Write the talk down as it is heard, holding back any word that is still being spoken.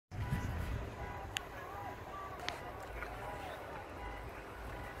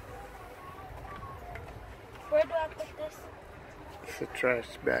Where do I put this? It's a trash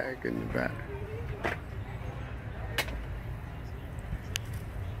bag in the back.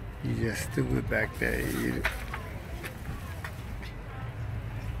 You just threw it back there. You eat it.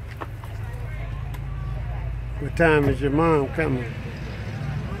 What time is your mom coming?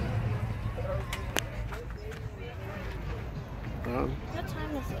 What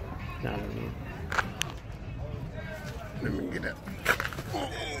time is it? I don't know. Let me get up.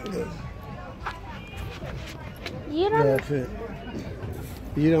 You don't. That's it.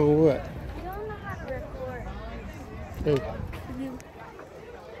 You don't what? You don't know how to record. Hey.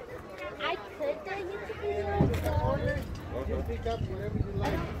 I could do YouTube videos, but You pick up whenever you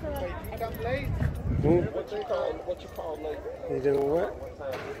like. If you come late, what you call late? You doing what?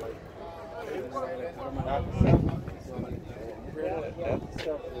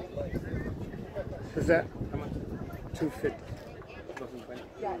 What's that? How much? $2.50.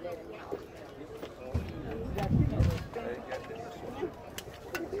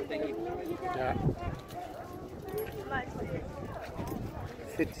 Yeah.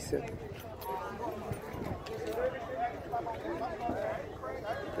 50 cents.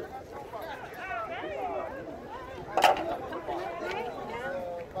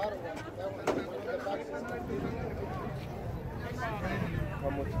 How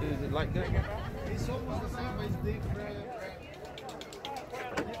much is it like that? It's almost the same as big bread.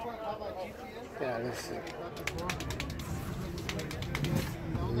 Yeah, that's it.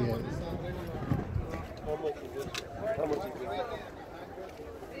 Yeah. How much is this? How much is it?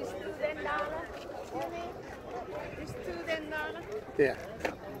 it's $10. It's $10. Yeah.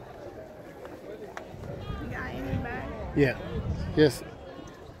 You got any bag? Yeah. Yes.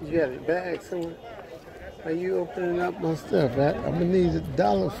 You got a bag somewhere? Are you opening up my stuff? I'm gonna need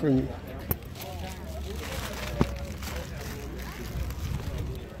 $1 from you.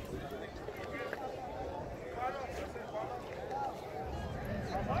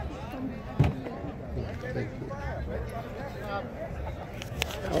 Thank you.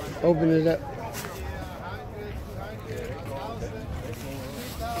 Open it up.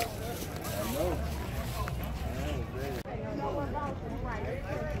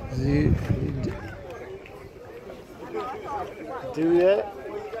 You do that?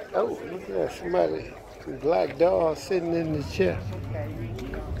 Oh, look at that. Somebody, some black dog sitting in the chair.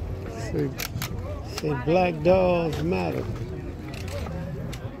 Say black dogs matter.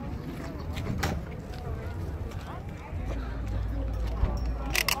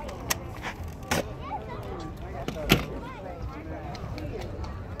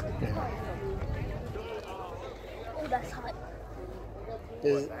 Oh, that's hot.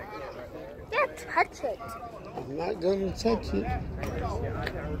 Is, Yeah, touch it. I'm not gonna touch it.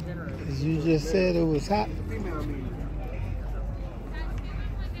 'Cause you just said it was hot.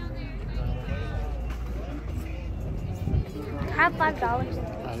 Have $5.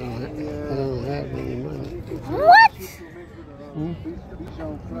 I don't have any money. What? Hmm?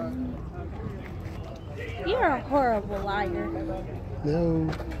 You're a horrible liar. No.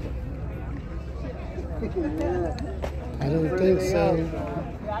 I don't think so.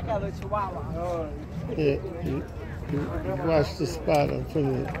 Yeah, you watch the spot. I'm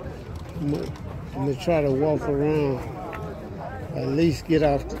gonna try to walk around. At least get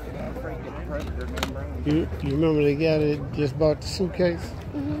off. You remember the guy that just bought the suitcase?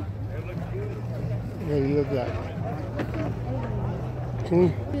 Mm-hmm. What do he look like? Hmm?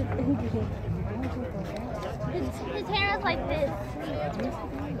 His hair is like this.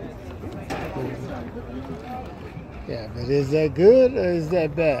 Yeah, but is that good or is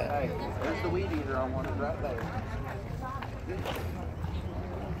that bad? Hey, there's the weed eater I wanted right there.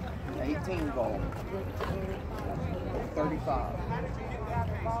 18 gold. 35.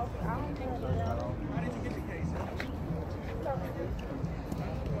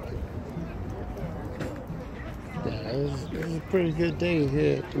 Yeah, it was a pretty good day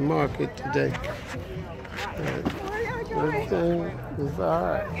here at the market today. Everything was all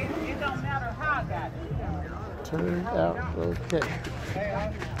right. It don't matter how I got it. Turned out okay.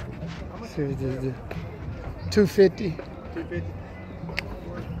 See what this is. 250. 250.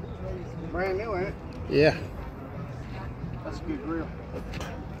 Brand new, ain't it? Yeah. That's a good grill.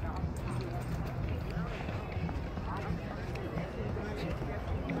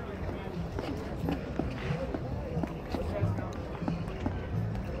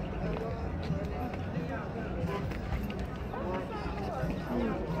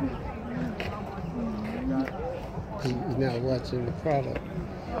 He's now watching the product.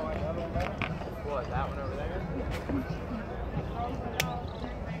 What, that one over there?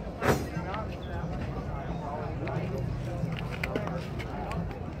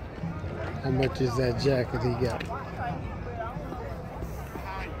 How much is that jacket he got?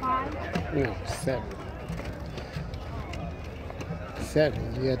 5. No, 7.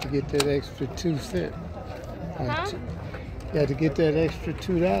 7. You have to get that extra 2 cents. Huh? You have to get that extra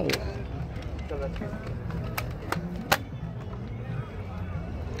 $2.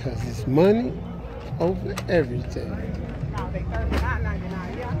 Because it's money over everything.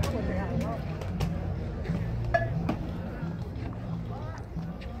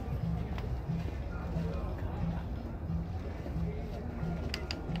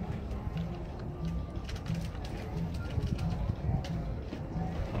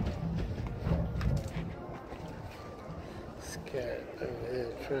 This cat over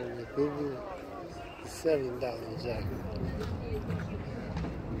there trying to Google the $7 jacket.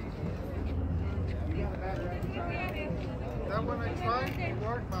 That one I tried, it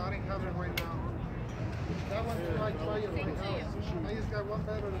worked, but I didn't have it right now. That one I tried at my house. I just got one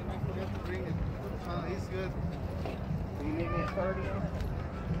better and I forgot to bring it. He's good. You need me a 30?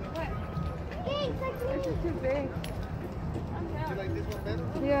 This is too big. You like this one better?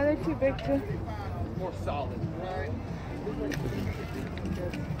 Yeah, they're too big too. More solid. Right.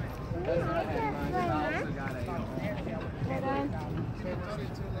 Hold on. So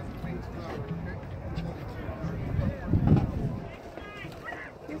 32 left me $2, okay?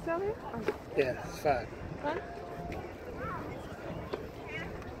 You sell it? Oh. Yeah, it's 5. Huh?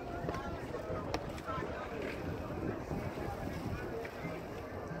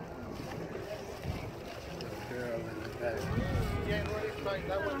 Girl in the back. Yeah, already tried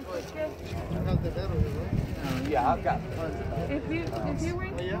that one, but I have the better one, right? Yeah, I've got tons of those. If you were in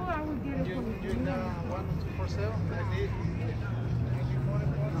Oh, yeah? school, I would get it You for you. one or two for sale? I need.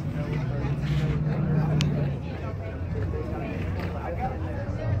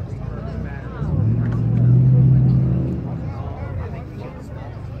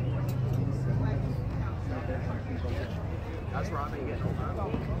 That's where I've been getting them.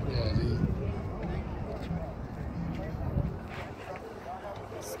 Yeah, these.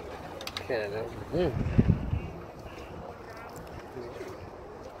 Cat over here.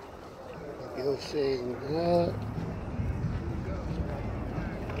 Negotiating hard.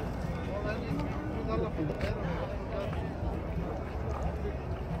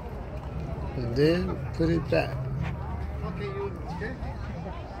 And then put it back. Okay, you okay?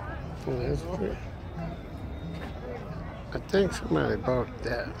 Oh, that's pretty. I think somebody bought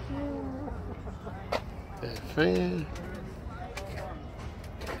that. That fan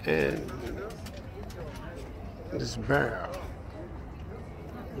and this barrel.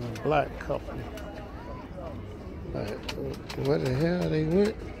 A black couple. But where the hell they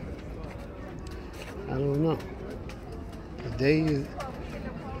went? I don't know. The day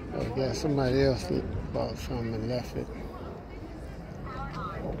I got somebody else that bought something and left it.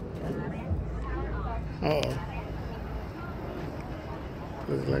 Uh-oh.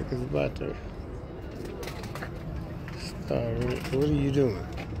 Looks like it's about to start. What are you doing?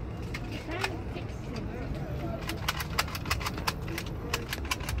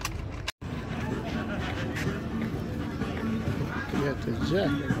 You got the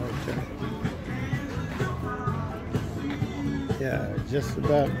jacket right there. Yeah, just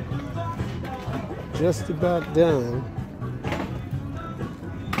about done.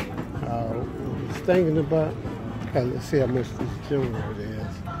 I was thinking about, let's see how much this jewelry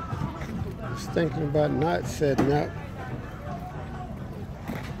is. I was thinking about not setting up,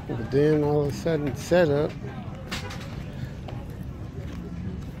 but then all of a sudden set up.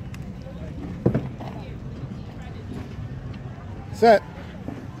 Set.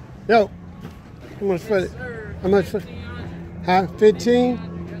 Yo. How much for it? How much for it? Huh? 15?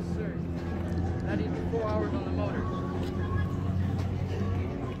 Yes, sir. That is 4 hours on the motor.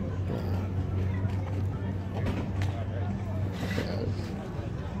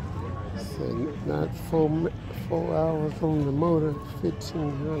 So not 4 hours on the motor,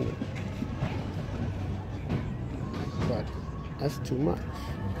 1,500. But that's too much.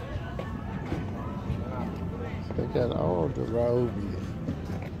 So I got all the Ryobi's.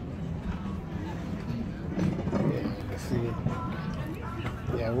 Yeah, see.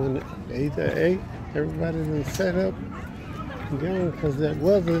 Yeah, when either A, everybody's been set up and gone because that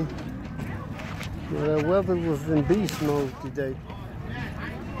weather, that weather was in beast mode today.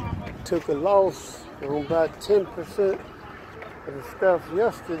 Took a loss on about 10% of the stuff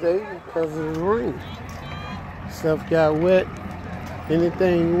yesterday because of the rain. Stuff got wet.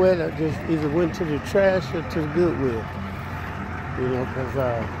 Anything wet, I just either went to the trash or to the Goodwill. You know, because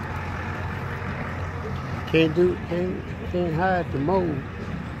can't hide the mold.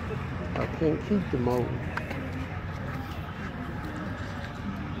 I can't keep the mold.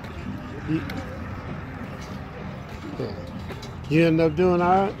 Yeah. You end up doing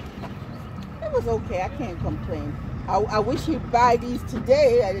all right? It was okay. I can't complain. I wish he'd buy these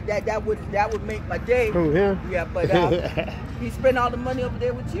today. That would make my day. Who, him? Yeah, but he spent all the money over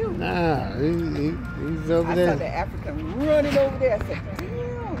there with you. Nah, he's over there. I saw the African running over there. I said,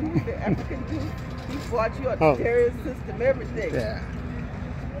 damn, the African dude. He fought you on the terrorist system, everything. Yeah.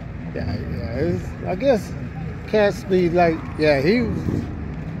 I guess cats be like, he was.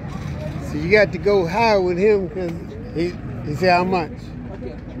 So you got to go high with him because he said how much?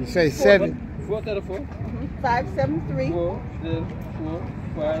 Okay. You say 7. 434. 573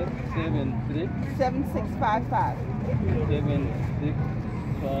 47573 7655.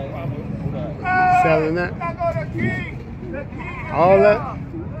 7655. Selling that? All that?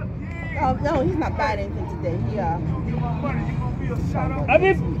 Oh, no, he's not buying anything today. Oh. But, I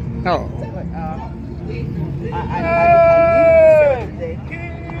needed to sell today.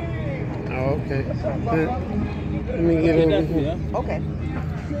 Oh, okay. Let me get over here. Okay.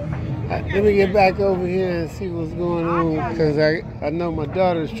 Let me get back over here and see what's going on because I know my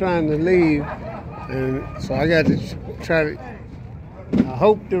daughter's trying to leave, and so I got to try to. I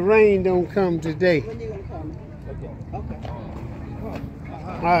hope the rain don't come today. When you gonna come? Okay.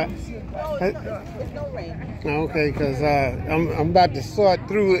 All right. No, it's no rain. Okay, because I'm about to sort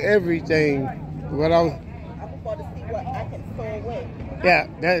through everything. What I was. I'm about to see what I can throw away. Yeah,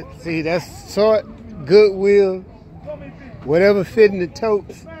 that's sort, Goodwill, whatever fit in the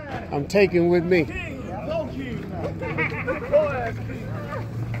totes, I'm taking with me.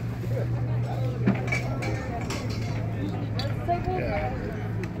 Yeah.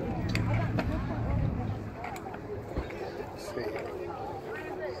 See.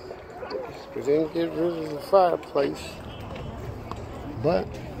 We didn't get rid of the fireplace, but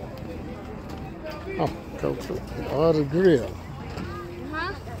go to the grill.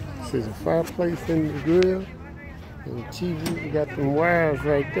 See the fireplace in the grill and the TV. You got them wires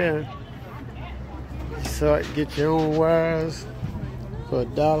right there. So get your own wires for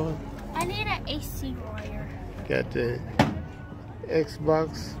 $1. I need an AC wire. Got the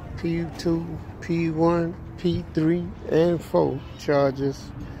Xbox P2, P1, P3, and 4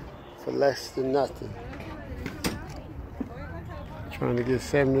 chargers for less than nothing. Trying to get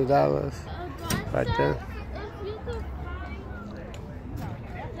 $70 right there.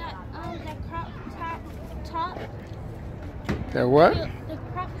 That what? The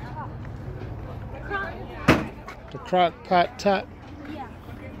crock top. The crock pot top? Yeah.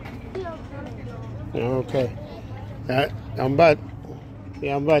 Okay. I'm about,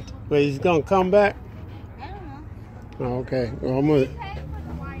 well, he's gonna come back? I don't know. Oh, okay. Well, I'm gonna,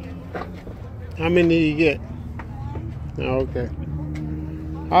 how many did you get? Oh, okay.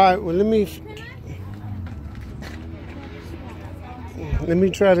 All right, well, let me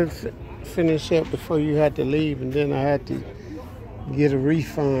try to finish up before you had to leave, and then I had to get a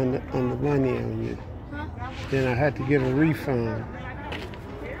refund on the money on you. Then I had to get a refund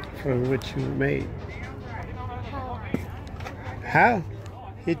from what you made. How?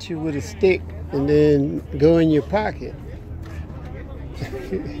 Hit you with a stick and then go in your pocket.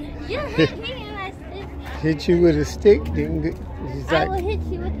 You hit me with a stick. Hit you with a stick, then I will hit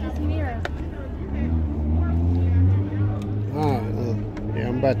you with this mirror. Yeah,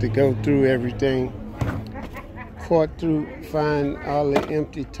 I'm about to go through everything. Find all the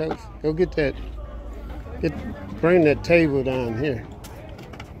empty totes. Go get that. Bring that table down here.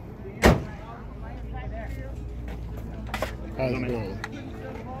 How's it going?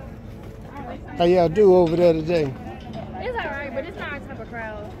 How y'all do over there today? It's alright, but it's not our type of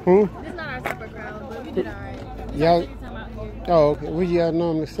crowd. It's not our type of crowd, but we did alright. Y'all. Out here. Oh, okay. Where y'all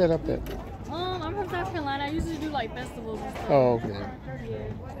normally set up at? I'm from South Carolina. I usually do like festivals and stuff. Oh, okay. Yeah.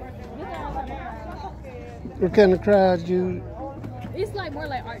 What kind of crowd you? It's like more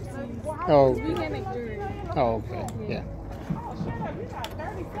like artsy. Oh. We can make jewelry. Oh, okay. Yeah.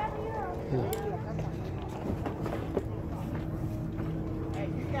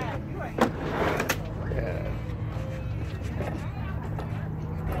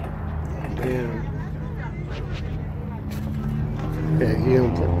 Yeah, he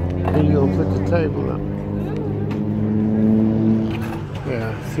gonna put the table up.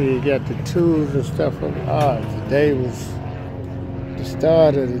 Yeah, see, you got the tools and stuff up. Today was, the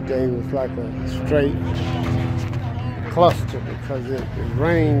start of the day was like a straight cluster because it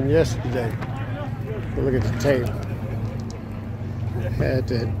rained yesterday. Look at the table. Had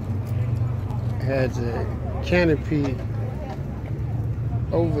the canopy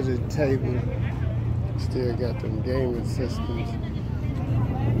over the table. Still got them gaming systems.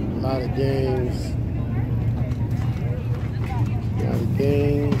 A lot of games.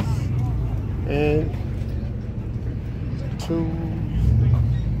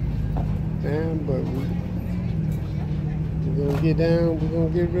 get down, we're gonna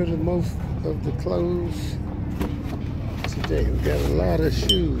get rid of most of the clothes today. We got a lot of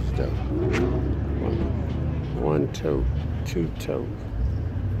shoes though. One tote, 2 totes,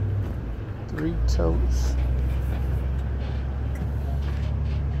 3 totes,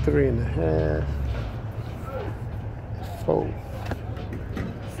 3.5, 4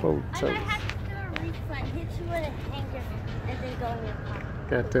 totes. I might have to do a refund. Hit you with a hanger and then go in your pocket.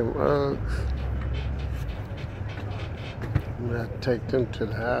 Got them Uggs. I'm gonna have to take them to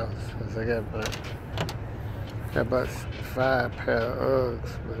the house because I got about 5 pair of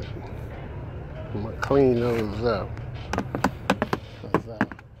Uggs, but I'm gonna clean those up.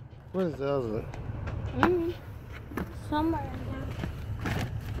 Where's the other? Somewhere.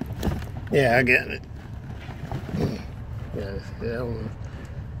 Yeah, I got it. Yeah, that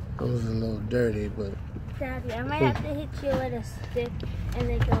was a little dirty, but. Daddy, I might have to hit you with a stick and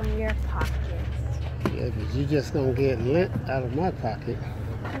then go in your pockets. Yeah, but you just gonna get lint out of my pocket.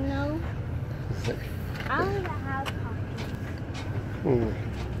 No. I don't even have pockets.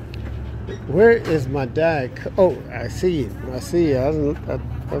 Where is my Diet Coke? Oh, I see it. I see it. I was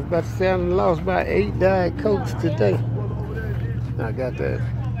about to say I lost about 8 Diet Cokes today. I got that.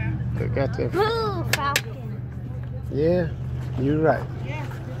 I got that. Boo, Falcon. Yeah, you're right.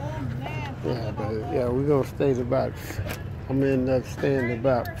 Yeah, but yeah, we're gonna stay about. I'm gonna end up staying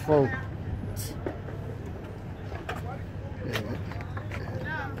about 4.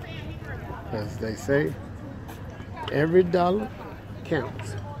 As they say, every dollar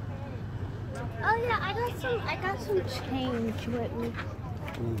counts. Oh yeah, I got some change with me.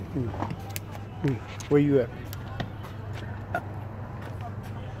 Where you at?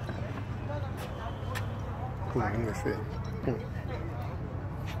 Let me see.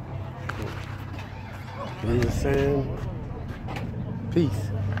 You were saying,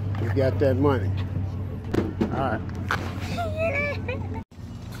 peace. You got that money. All right.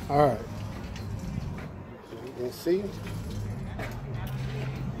 All right. You can see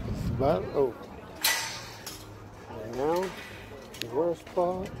it's about over. And now, the worst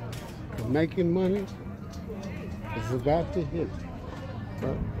part of making money is about to hit.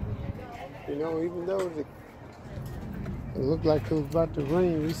 But, you know, even though it looked like it was about to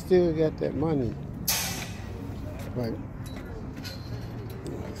rain, we still got that money. But,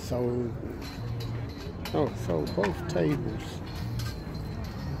 so both tables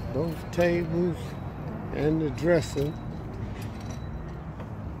and the dressing,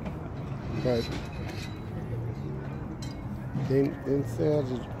 but then sell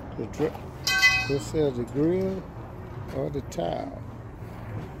the grill or the tile.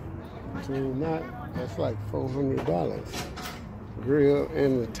 Between that, that's like $400. Grill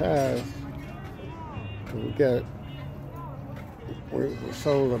and the tiles. We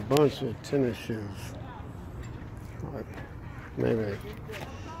sold a bunch of tennis shoes. Like maybe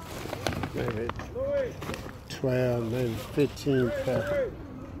 12, maybe 15 pair.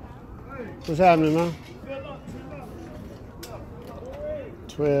 What's happening now?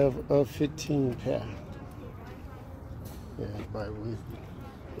 12 or 15 pair. Yeah, but we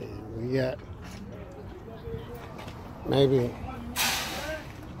got maybe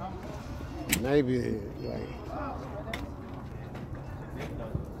like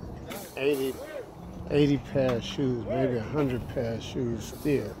 80 pair of shoes, maybe 100 pair of shoes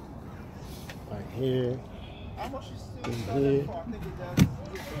still. Like here, and here,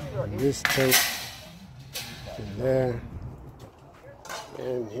 and this tote, and there,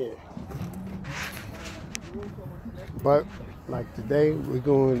 and here. But like today, we're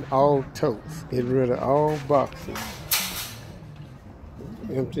going all totes, getting rid of all boxes.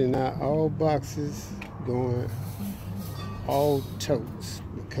 Emptying out all boxes, going all totes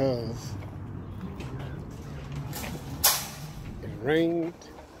because it rained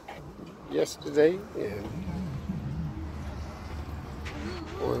yesterday and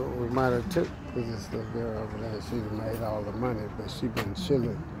well, we might have took this little girl over there. She made all the money, but she been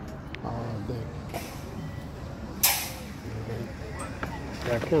chilling all day.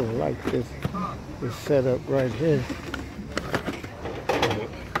 I kind of like this setup right here.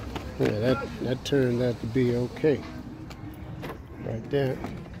 Yeah, that turned out to be okay. Right there.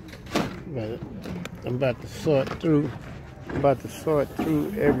 But I'm about to sort through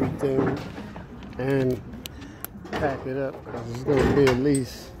everything and pack it up because it's going to be at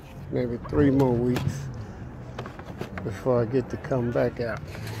least maybe 3 more weeks before I get to come back out.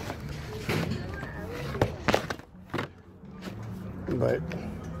 But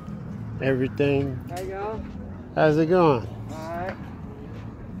everything. How you going? How's it going? Alright.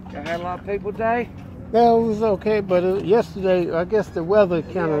 Y'all had a lot of people today? Well, it was okay, but yesterday, I guess the weather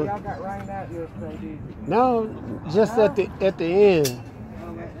kind of. Y'all got rained out yesterday, did you? No, just at the end.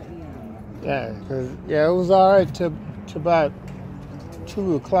 Yeah, cause it was all right to about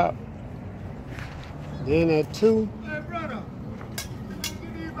 2 o'clock. Then at 2. Hey, brother.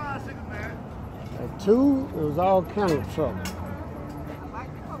 Give me your bicycle, man. At 2, it was all kind of trouble.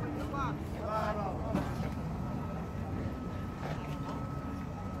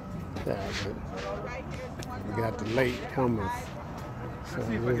 Yeah, but we got the late comers. So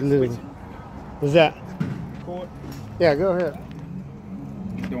it was a little. What's that? Cord. Yeah, go ahead.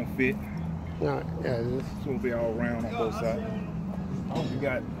 Don't fit. No, yeah, It's gonna be all round on both sides. You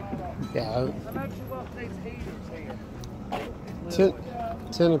got yeah, How much you want these heaters here?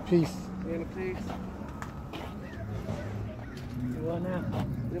 10 apiece. 10 a piece. What now?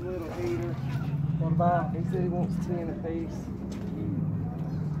 The little heater. What about? He said he wants 10 a piece.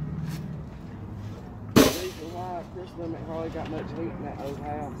 These are why Chris Limit hardly got much heat in that old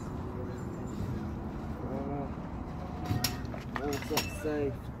house. I want something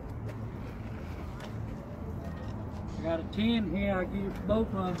safe. I got a 10 here, I'll give you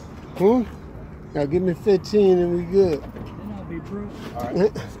both of them. Now give me 15 and we good. Then I'll be broke.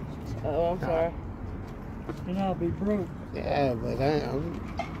 Oh, I'm sorry. Then I'll be broke. Yeah,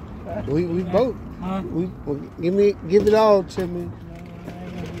 but we both. Huh? Give it all to me.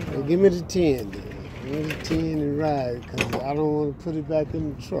 And give me the 10 then. Give me the 10 and ride, because I don't want to put it back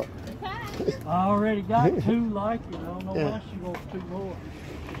in the truck. I already got 2 like it. I don't know Yeah. why she wants 2 more.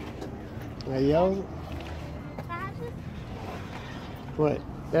 Now y'all, what?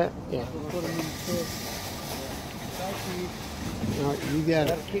 That? Yeah. Put them in the truck. Thank you. No, you got it.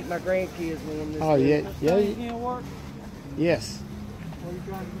 Gotta keep my grandkids warm this Oh, week. yeah. This Yeah. thing can't work? Yes. What are you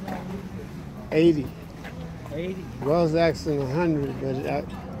trying to get on 80. 80. I was asking 100, but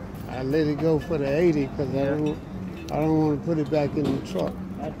I let it go for the 80 because I don't want to put it back in the truck.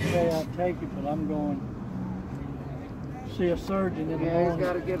 I'd say I'll take it, but I'm going to see a surgeon in the Yeah, he's morning.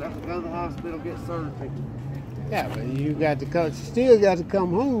 got to go to the hospital, get surgery. Yeah, but you got to come. Still got to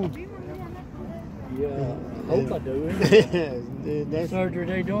come home. Yeah, I hope I do. That's, Surgery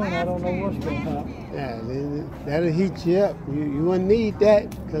they doing, I don't know what's going to happen. yeah, that'll heat you up. You wouldn't need that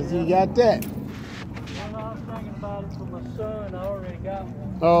because you got that. Well, I was thinking about it for my son. I already got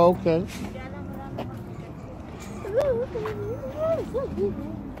one. Oh, okay.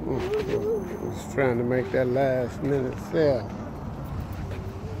 Just trying to make that last minute sale.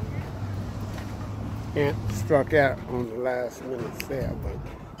 Ant struck out on the last minute sale, but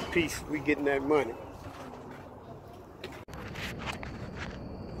peace, we getting that money.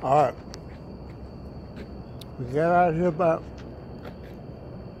 All right. We got out here about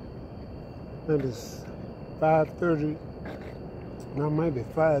maybe 5:30. No, maybe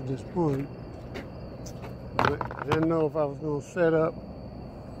 5 this morning. But I didn't know if I was going to set up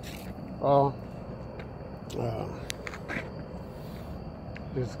or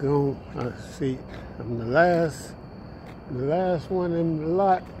just go. See, I'm the last one in the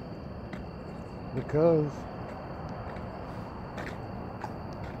lot because.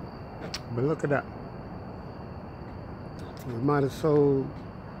 But look at that. We might have sold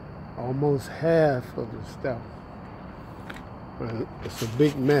almost half of the stuff. But it's a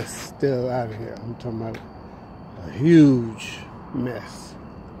big mess still out of here. I'm talking about a huge mess.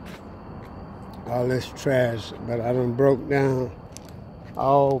 All this trash, but I done broke down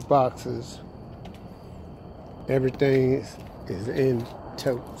all boxes. Everything is in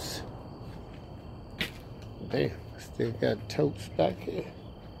totes. Damn, still got totes back here.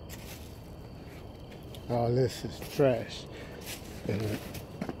 All this is trash. And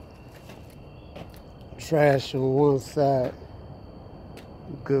trash on one side,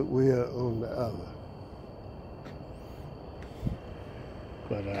 Goodwill on the other.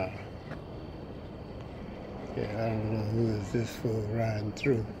 But yeah, I don't know who is this fool riding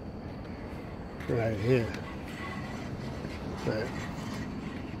through right here. But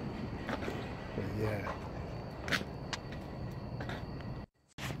yeah.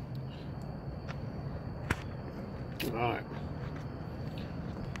 Alright.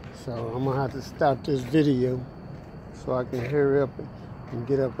 So I'm gonna have to stop this video so I can hurry up and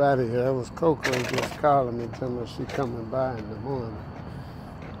get up out of here. That was Coco just calling me, telling me she's coming by in the morning.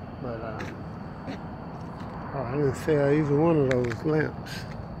 But I didn't sell either one of those lamps.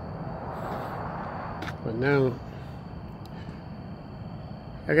 But now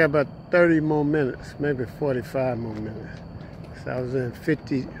I got about 30 more minutes, maybe 45 more minutes. So I was in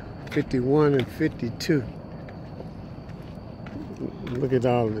 50, 51 and 52. Look at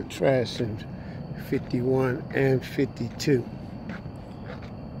all the trash in 51 and 52.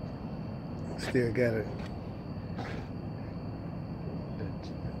 It's still got a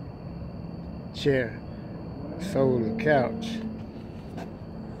chair, sold a couch.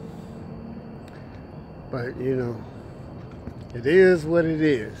 But you know, it is what it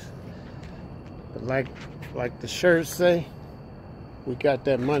is. But like the shirts say, we got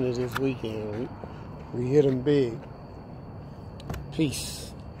that money this weekend. We hit them big.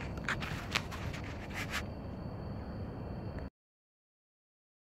 Peace.